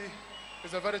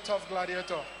 he's a very tough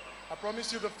gladiator. I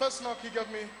promise you, the first knock he gave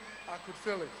me, I could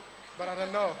feel it. But I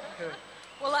don't know. Yeah.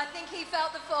 Well, I think he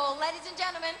felt the fall. Ladies and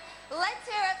gentlemen, let's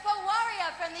hear it for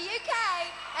Warrior from the UK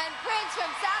and Prince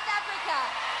from South Africa.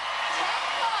 10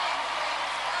 points.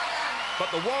 Well done.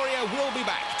 But the Warrior will be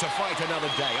back to fight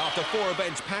another day. After 4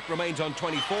 events, Pat remains on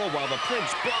 24, while the Prince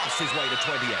blasts his way to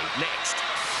 28. Next.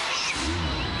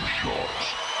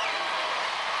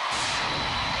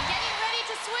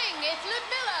 It's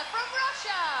Ludmila from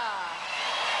Russia.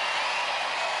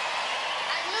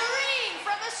 And Lourene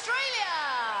from Australia.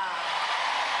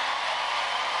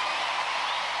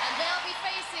 And they'll be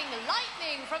facing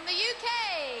Lightning from the UK.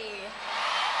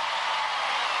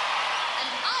 And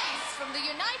Ice from the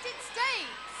United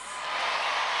States.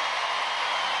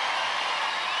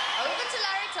 Over to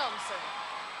Larry Thompson.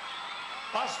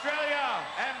 Australia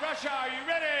and Russia, are you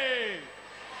ready?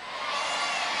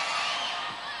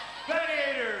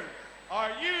 Gladiators,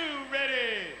 are you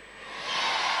ready?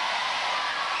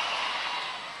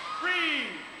 3,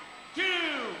 2,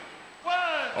 1.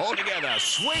 All together,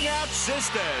 swing out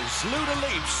sisters. Luda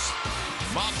leaps,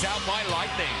 marked out by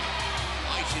Lightning.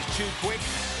 Ice is too quick,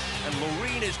 and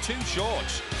Lourene is too short.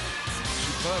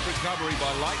 Superb recovery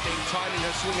by Lightning, timing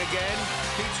her swing again.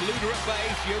 Keeps Luda at bay.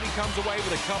 She only comes away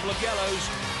with a couple of yellows.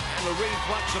 And Lourene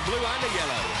plucks a blue and a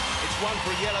yellow. It's 1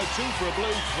 for a yellow, 2 for a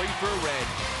blue, 3 for a red.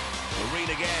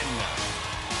 Lourene again.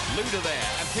 Luda there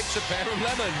and picks a pair of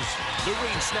lemons.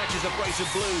 Lourene snatches a brace of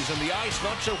blues, and the Ice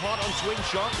not so hot on swing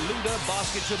shot. Luda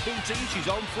baskets a booty. She's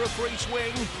on for a free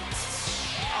swing.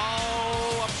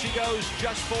 Oh, up she goes.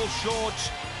 Just falls short.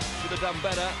 Should have done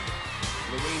better.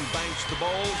 Lourene banks the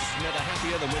balls. Never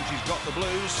happier than when she's got the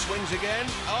blues. Swings again.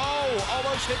 Oh,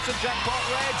 almost hits a jackpot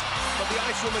red. But the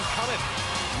Ice woman cometh.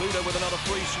 Luda with another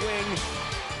free swing.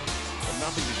 But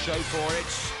nothing to show for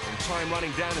it. And time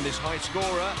running down in this high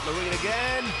scorer. Lourene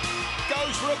again.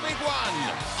 Goes for a big one.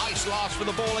 Ice laughs for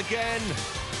the ball again.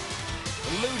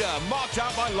 And Luda marked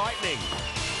out by Lightning.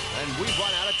 And we've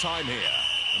run out of time here.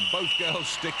 And both girls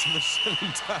stick to the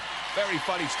cylinder. Very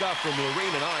funny stuff from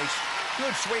Lourene and Ice.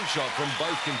 Good swing shot from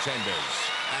both contenders.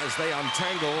 As they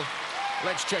untangle,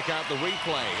 let's check out the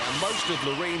replay. And most of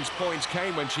Lourene's points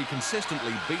came when she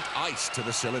consistently beat Ice to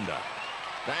the cylinder.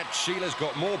 That Sheila's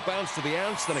got more bounce to the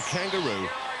ounce than a kangaroo. Here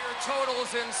are your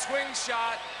totals in swing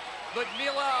shot.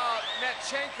 Ludmila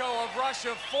Machtchenko of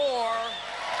Russia 4.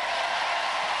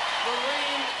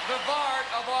 Lourene Bevaart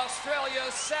of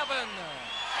Australia 7.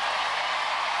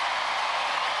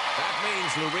 That means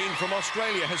Lourene from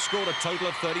Australia has scored a total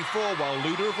of 34, while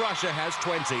Luda of Russia has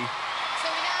 20. So we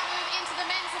now move into the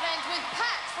men's event with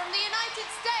Pat from the United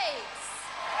States.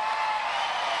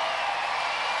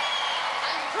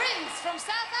 And Prince from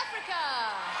South Africa.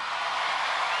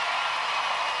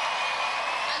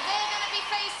 And they're going to be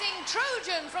facing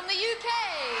Trojan from the UK.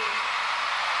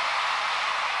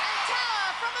 And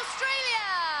Tower from Australia.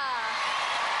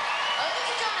 Over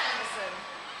to John Anderson.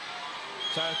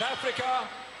 South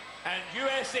Africa and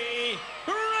USA,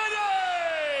 ready!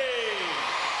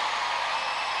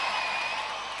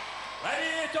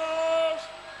 Gladiators,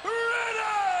 ready!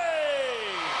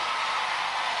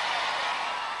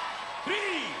 3,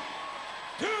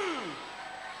 2,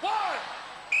 1.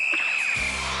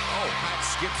 Oh, Pat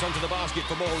skips onto the basket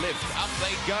for more lift. Up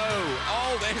they go.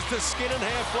 Oh, there's the skin and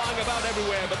hair flying about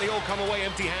everywhere, but they all come away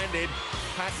empty-handed.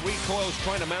 Pat recoils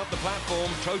trying to mount the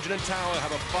platform. Trojan and Tower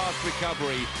have a fast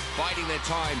recovery, biding their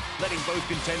time, letting both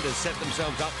contenders set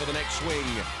themselves up for the next swing.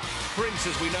 Prince,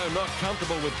 as we know, not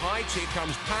comfortable with heights. Here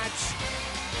comes Pat.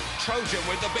 Trojan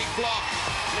with the big block.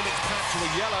 Limits Pat to a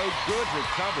yellow. Good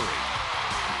recovery.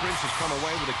 Prince has come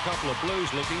away with a couple of blues,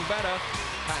 looking better.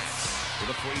 Pat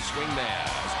with a free swing there.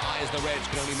 As high as the Reds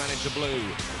can only manage a blue.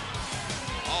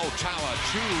 Oh, Tower,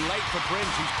 too late for Prince.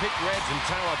 He's picked reds and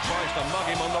Tower tries to mug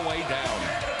him on the way down.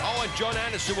 Oh, and John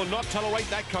Anderson will not tolerate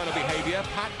that kind of behaviour.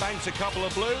 Pat banks a couple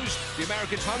of blues. The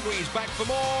American's hungry. He's back for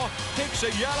more. Picks a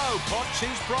yellow. Pots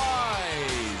his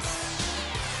prize.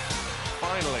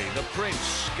 Finally, the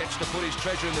Prince gets to put his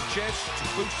treasure in the chest to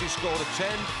boost his score to 10.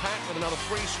 Pat with another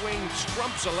free swing,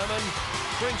 scrumps a lemon.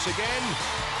 Prince again,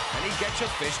 and he gets a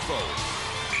fistful.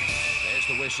 There's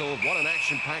the whistle. What an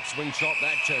action-packed swing shot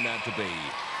that turned out to be.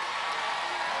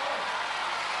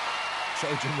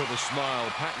 Trojan with a smile.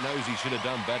 Pat knows he should have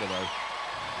done better, though.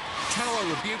 Tower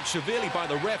rebuked severely by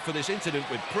the ref for this incident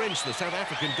with Prince. The South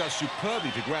African does superbly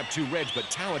to grab 2 reds, but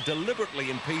Tower deliberately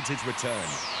impedes his return.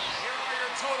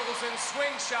 Totals in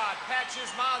swing shot. Pat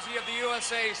Csizmazia of the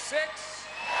USA 6.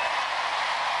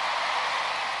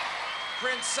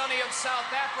 Prince Sunney of South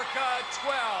Africa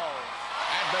 12.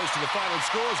 Add those to the final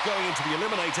scores going into the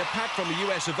eliminator. Pat from the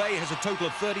US of A has a total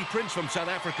of 30. Prince from South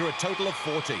Africa a total of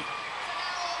 40. So now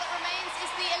all that remains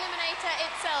is the eliminator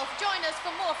itself. Join us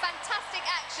for more fantastic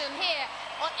action here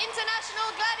on International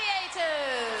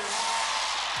Gladiators.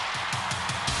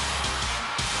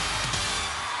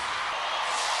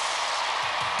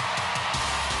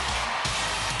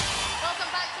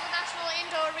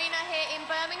 In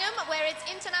Birmingham, where it's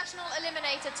international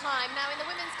eliminator time. Now in the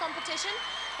women's competition,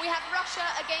 we have Russia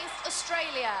against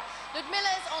Australia.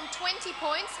 Ludmila's on 20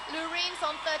 points, Lourene's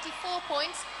on 34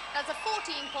 points. That's a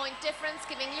 14-point difference,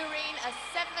 giving Lourene a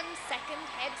 7-second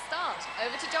head start.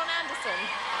 Over to John Anderson.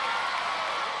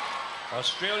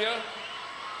 Australia,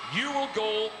 you will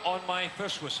go on my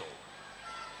first whistle.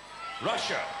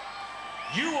 Russia,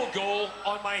 you will go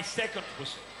on my second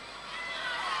whistle.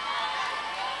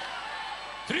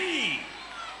 3,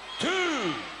 2,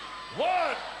 1.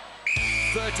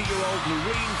 30-year-old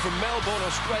Lourene from Melbourne,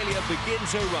 Australia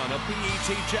begins her run. A PE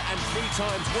teacher and 3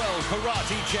 times world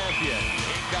karate champion.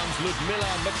 Here comes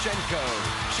Ludmila Machtchenko.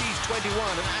 She's 21,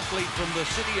 an athlete from the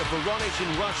city of Voronezh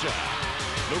in Russia.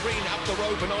 Lourene up the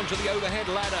rope and onto the overhead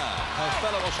ladder. Her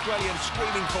fellow Australian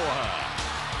screaming for her.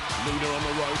 Luda on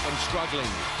the rope and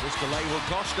struggling. This delay will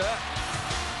cost her.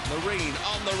 Lourene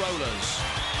on the rollers.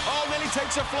 Oh, nearly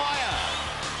takes a flyer.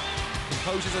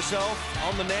 Composes herself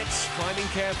on the nets, climbing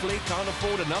carefully, can't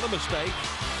afford another mistake.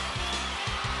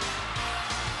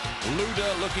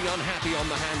 Luda looking unhappy on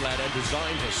the hand ladder,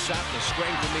 designed to sap the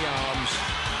strength in the arms.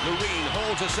 Lourene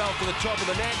hauls herself to the top of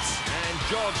the nets and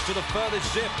jogs to the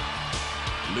furthest zip.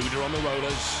 Luda on the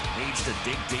rollers, needs to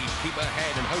dig deep, keep her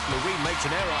head and hope Lourene makes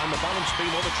an error on the balance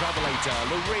beam or the travelator.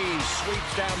 Lourene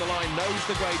sweeps down the line, knows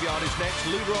the graveyard is next.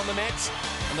 Luda on the nets,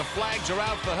 and the flags are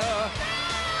out for her.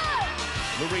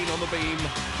 Lourene on the beam,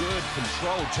 good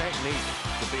controlled technique.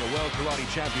 To be a world karate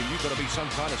champion, you've got to be some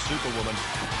kind of superwoman.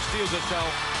 Steals herself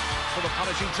for the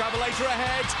punishing travelator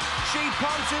ahead. She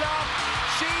pumps it up.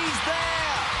 She's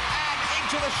there. And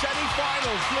into the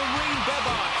semi-finals. Lourene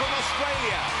Bevaart from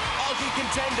Australia. Aussie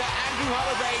contender Andrew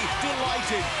Halliday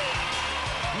delighted.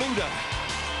 Luda,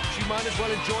 she might as well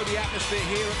enjoy the atmosphere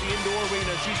here at the indoor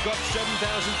arena. She's got 7,000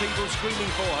 people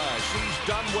screaming for her. She's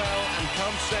done well and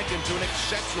comes second to an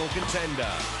exceptional contender.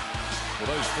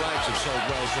 Well, those flags have sold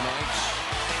well tonight.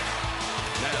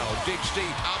 Now, digs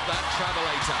deep up that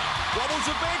travelator. Wobbles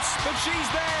a bit, but she's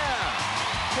there.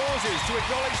 Pauses to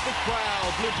acknowledge the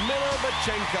crowd. Ludmila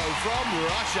Machtchenko from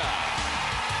Russia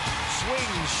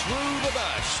swings through the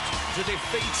burst to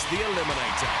defeat the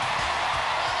eliminator.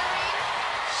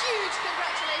 Huge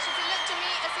congratulations. It looked to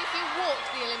me as if you walked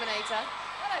the eliminator.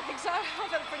 I don't think so. I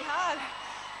got it pretty hard.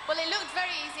 Well, it looked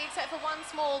very easy, except for one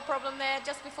small problem there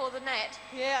just before the net.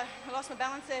 Yeah, I lost my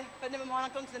balance there, but never mind.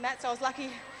 I got onto the mat, so I was lucky.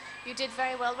 You did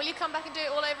very well. Will you come back and do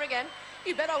it all over again?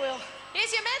 You bet I will.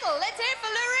 Here's your medal. Let's hear it for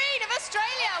Lourene of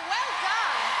Australia. Well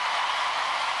done.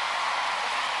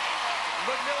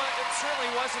 Ludmila, it certainly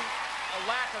wasn't a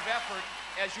lack of effort.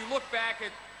 As you look back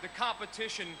at the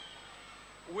competition,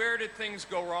 where did things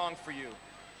go wrong for you?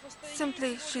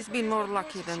 Simply, she's been more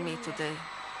lucky than me today.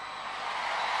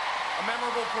 A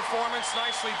memorable performance,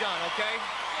 nicely done, okay?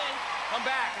 Come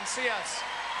back and see us.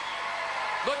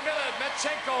 Ludmila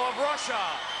Machtchenko of Russia.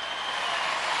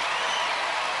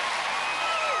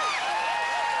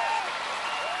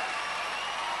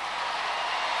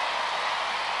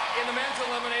 In the men's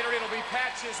eliminator, it'll be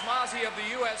Pat Csizmazia of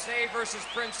the USA versus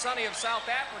Prince Sunney of South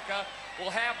Africa.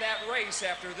 We'll have that race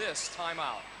after this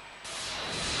timeout.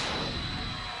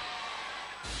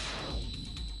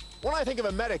 When I think of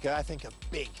America, I think of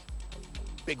big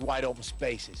wide open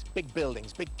spaces, big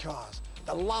buildings, big cars,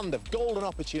 the land of golden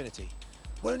opportunity,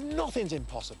 where nothing's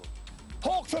impossible.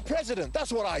 Hawk for president,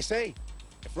 that's what I say.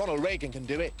 If Ronald Reagan can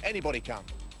do it, anybody can.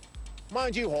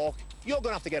 Mind you, Hawk, you're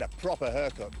gonna have to get a proper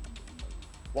haircut.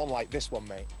 one like this one,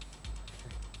 mate.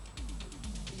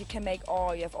 You can make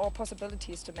all, you have all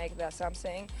possibilities to make there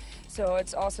something. So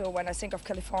it's also, when I think of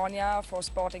California, for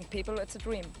sporting people, it's a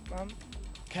dream.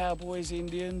 Cowboys,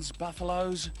 Indians,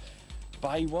 buffaloes,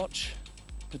 Baywatch,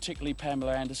 particularly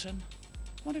Pamela Anderson.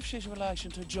 I wonder if she's a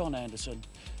relation to John Anderson.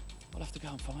 We'll have to go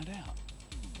and find out.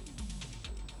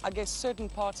 I guess certain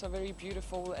parts are very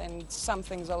beautiful and some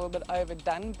things are a little bit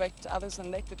overdone, but other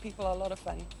than that, the people are a lot of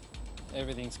fun.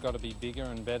 Everything's got to be bigger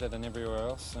and better than everywhere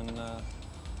else, and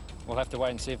we'll have to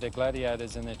wait and see if their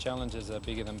gladiators and their challenges are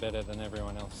bigger and better than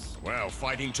everyone else. Well,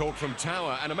 fighting talk from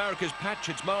Tower, and America's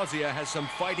Csizmazia has some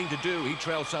fighting to do. He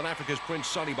trails South Africa's Prince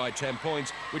Sunney by 10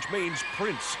 points, which means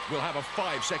Prince will have a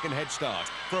 5-second head start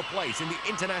for a place in the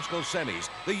international semis,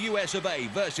 the US of A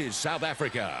versus South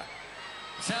Africa.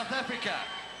 South Africa,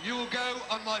 you will go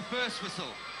on my first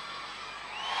whistle.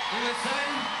 USA,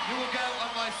 you will go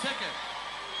on my second.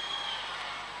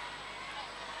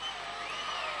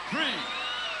 3,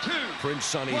 2, Prince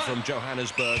Sunney 1. from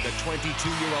Johannesburg, a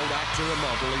 22-year-old actor and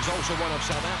model. He's also one of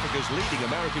South Africa's leading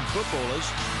American footballers.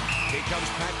 Here comes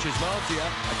Csizmazia,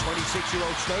 a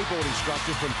 26-year-old snowboard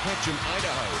instructor from Ketchum,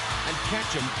 Idaho. And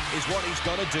Ketchum is what he's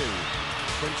got to do.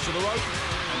 Prince to the rope,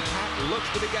 and Pat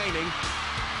looks to be gaining.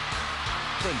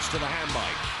 Prince to the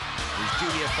handbike. His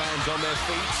junior fans on their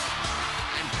feet.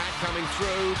 And Pat coming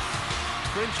through.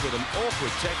 Prince with an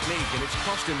awkward technique, and it's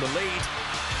cost him the lead.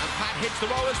 And Pat hits the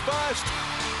rollers first.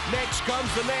 Next comes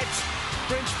the net.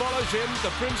 Prince follows him.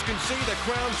 The Prince can see the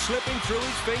crown slipping through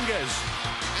his fingers.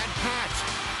 And Pat,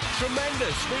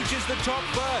 tremendous, reaches the top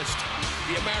first.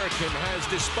 The American has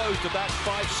disposed of that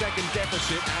 5-second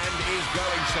deficit and is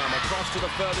going some across to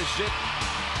the furthest ship.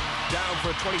 Down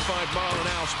for a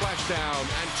 25-mile-an-hour splashdown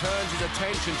and turns his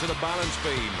attention to the balance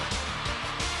beam.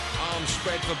 Arms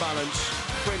spread for balance.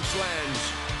 Prince lands.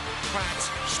 Pat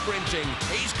sprinting.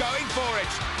 He's going for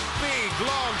it. Big,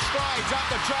 long strides up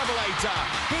the travelator.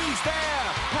 He's there.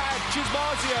 Pat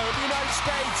Csizmazia of the United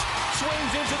States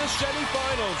swings into the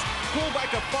semi-finals. Pull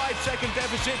back a 5-second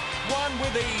deficit. Won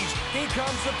with ease. Here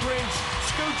comes the Prince.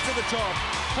 Scoots to the top.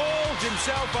 Hauls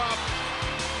himself up.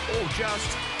 Oh,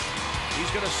 just.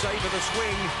 He's going to savour the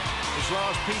swing. His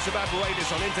last piece of apparatus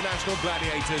on international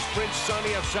gladiators. Prince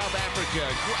Sunney of South Africa.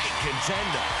 Great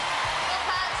contender.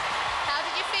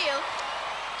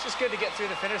 It's just good to get through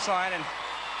the finish line and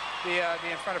be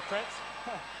in front of Prince.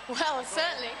 Well,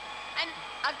 certainly. And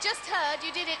I've just heard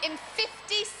you did it in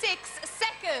 56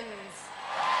 seconds.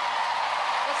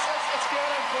 It's good.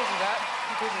 I'm pleased with that.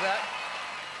 I'm pleased with that.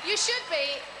 You should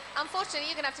be. Unfortunately,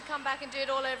 you're going to have to come back and do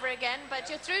it all over again, but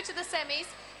you're through to the semis.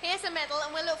 Here's a medal, and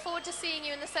we'll look forward to seeing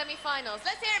you in the semi-finals.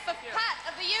 Let's hear it for Pat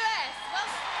of the US. Well,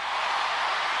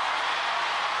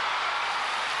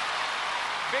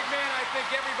 Big man, I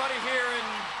think everybody here in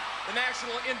the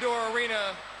National Indoor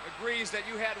Arena agrees that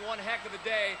you had one heck of a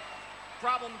day.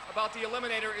 Problem about the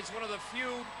Eliminator is one of the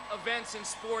few events in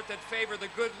sport that favor the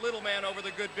good little man over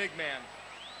the good big man.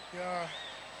 Yeah,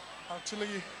 actually,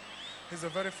 he's a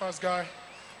very fast guy,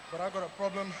 but I got a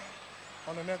problem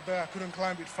on the net there. I couldn't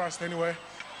climb it fast anyway.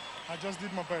 I just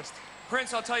did my best.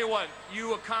 Prince, I'll tell you what,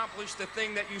 you accomplished the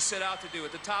thing that you set out to do.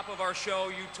 At the top of our show,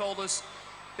 you told us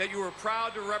that you were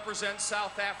proud to represent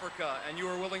South Africa and you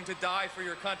were willing to die for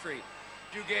your country.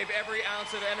 You gave every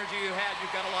ounce of energy you had.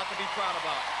 You've got a lot to be proud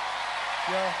about.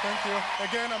 Yeah, thank you.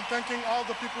 Again, I'm thanking all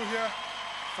the people here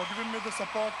for giving me the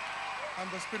support and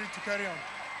the spirit to carry on.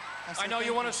 I know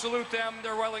you want to salute them.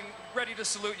 They're ready to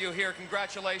salute you here.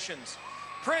 Congratulations.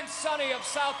 Prince Sunney of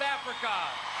South Africa.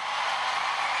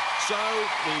 So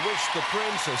we wish the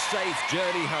Prince a safe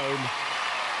journey home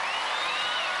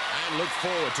and look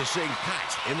forward to seeing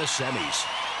Pat in the semis.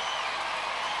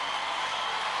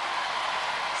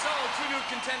 So, two new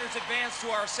contenders advance to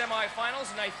our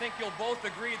semi-finals, and I think you'll both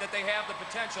agree that they have the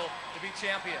potential to be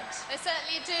champions. they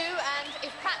certainly do, and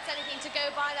if Pat's anything to go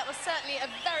by, that was certainly a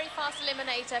very fast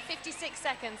eliminator. 56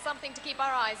 seconds, something to keep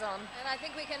our eyes on. And I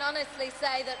think we can honestly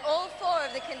say that all four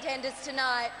of the contenders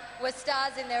tonight were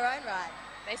stars in their own right.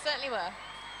 They certainly were.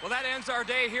 Well, that ends our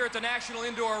day here at the National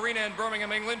Indoor Arena in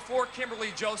Birmingham, England. For Kimberly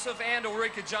Joseph and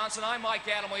Ulrika Johnson, I'm Mike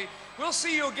Adamley. We'll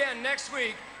see you again next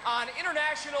week on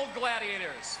International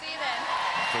Gladiators. See you then.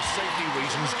 For safety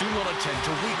reasons, do not attempt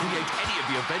to recreate any of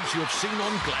the events you have seen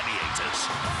on Gladiators.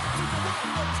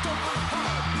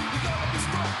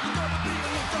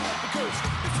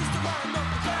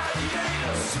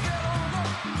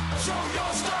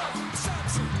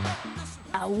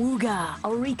 Awooga,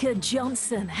 Ulrika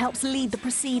Johnson helps lead the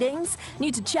proceedings.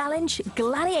 New to challenge,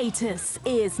 Gladiators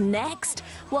is next.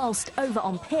 Whilst over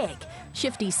on Pick,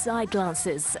 shifty side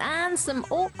glances and some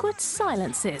awkward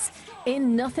silences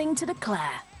in Nothing to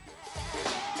Declare.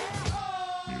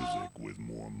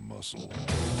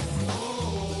 muscle.